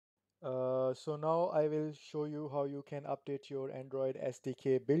So now I will show you how you can update your Android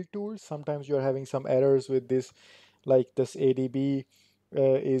SDK build tools. Sometimes you're having some errors with this, like this ADB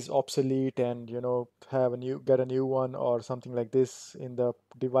is obsolete, and get a new one or something like this in the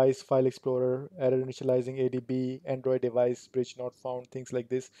device file explorer, error initializing ADB, Android device bridge not found, things like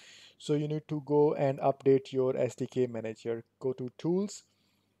this. So you need to go and update your SDK manager. Go to tools,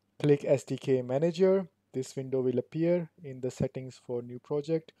 click SDK manager. This window will appear in the settings for new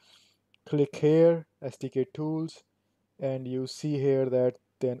project. Click here, SDK tools, and you see here that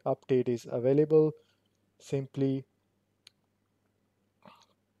then update is available. Simply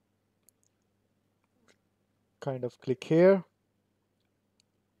kind of click here.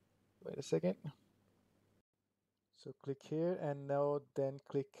 Wait a second. So click here, and now then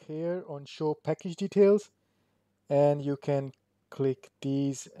click here on show package details, and you can click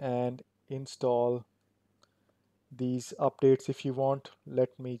these and install these updates if you want.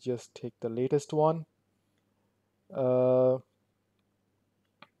 Let me just take the latest one.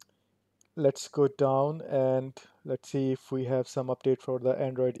 Let's go down and let's see if we have some update for the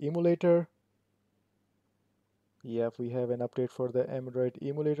Android emulator. Yeah, we have an update for the Android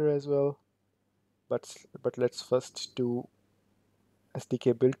emulator as well. But let's first do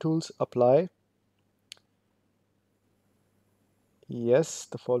SDK build tools, apply. Yes,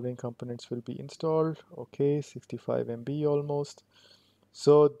 the following components will be installed. Okay, 65 MB almost.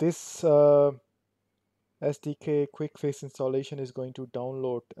 So this SDK quick fix installation is going to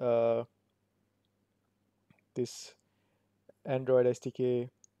download this Android SDK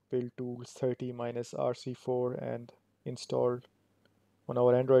build tools 30 minus RC4 and installed on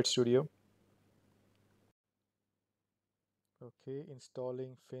our Android Studio. Okay,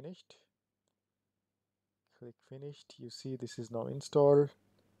 installing finished. Click finished. You see this is now installed.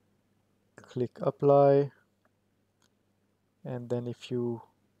 Click apply, and then if you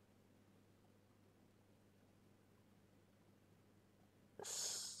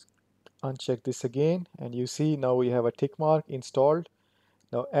uncheck this again, and you see now we have a tick mark installed.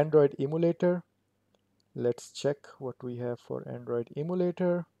 Now Android emulator, let's check what we have for Android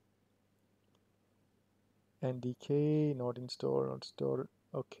emulator. NDK not installed, not installed.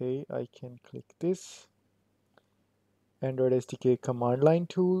 Okay, I can click this. Android SDK command line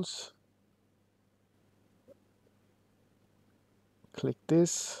tools, click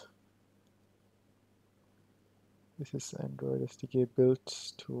this. This is Android SDK build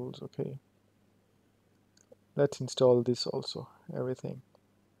tools. Okay, let's install this also, everything.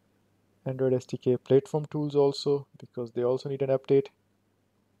 Android SDK platform tools also, because they also need an update.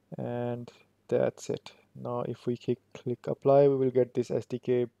 And that's it. Now if we click apply, we will get this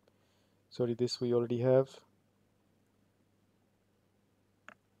SDK. Sorry, this we already have.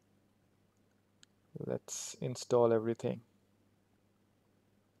 Let's install everything.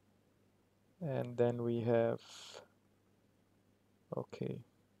 And then we have, okay.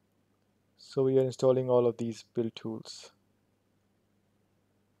 So we are installing all of these build tools.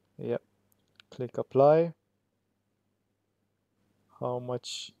 Yep, click apply. How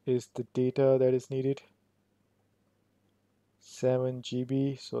much is the data that is needed? 7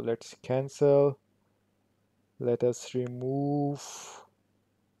 GB. So let's cancel. Let us remove.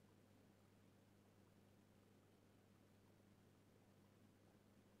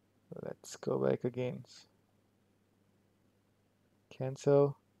 Let's go back again.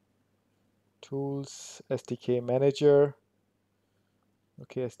 Cancel. Tools, SDK manager.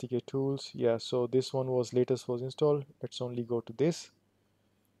 Okay, SDK tools. Yeah, so this one was latest was installed. Let's only go to this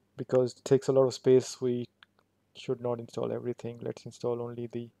because it takes a lot of space. We should not install everything. Let's install only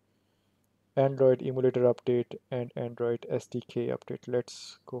the Android emulator update and Android SDK update.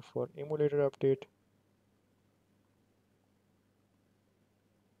 Let's go for emulator update.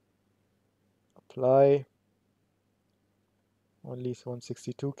 Apply. Only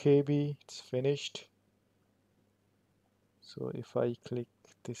 162 KB. It's finished. So if I click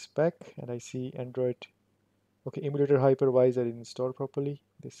this back and I see Android, okay, emulator hypervisor is installed properly.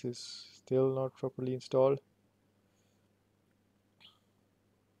 This is still not properly installed.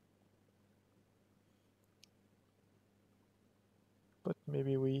 But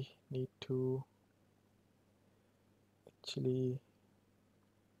maybe we need to actually,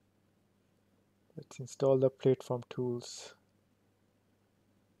 let's install the platform tools.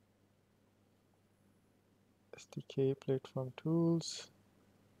 SDK platform tools.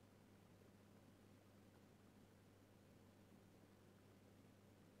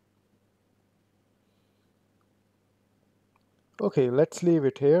 Okay, let's leave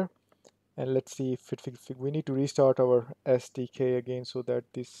it here and let's see if we need to restart our SDK again so that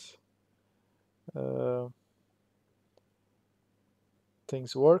this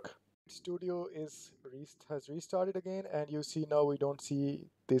things work. Studio has restarted again, and you see now we don't see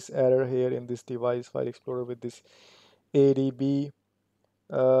this error here in this device file explorer with this ADB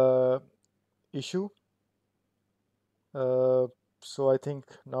issue. Uh, so I think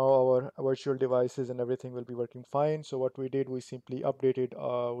now our virtual devices and everything will be working fine. So what we did, we simply updated,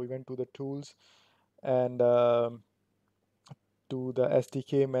 we went to the tools and to the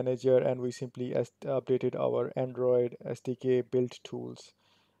SDK manager, and we simply updated our Android SDK build tools.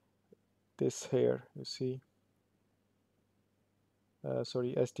 This here, you see,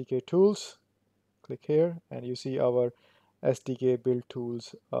 sorry, SDK tools. Click here, and you see our SDK build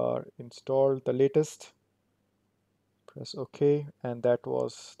tools are installed, the latest. Press OK, and that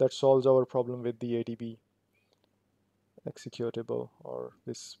solves our problem with the ADB executable or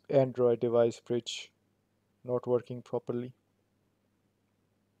this Android device bridge not working properly.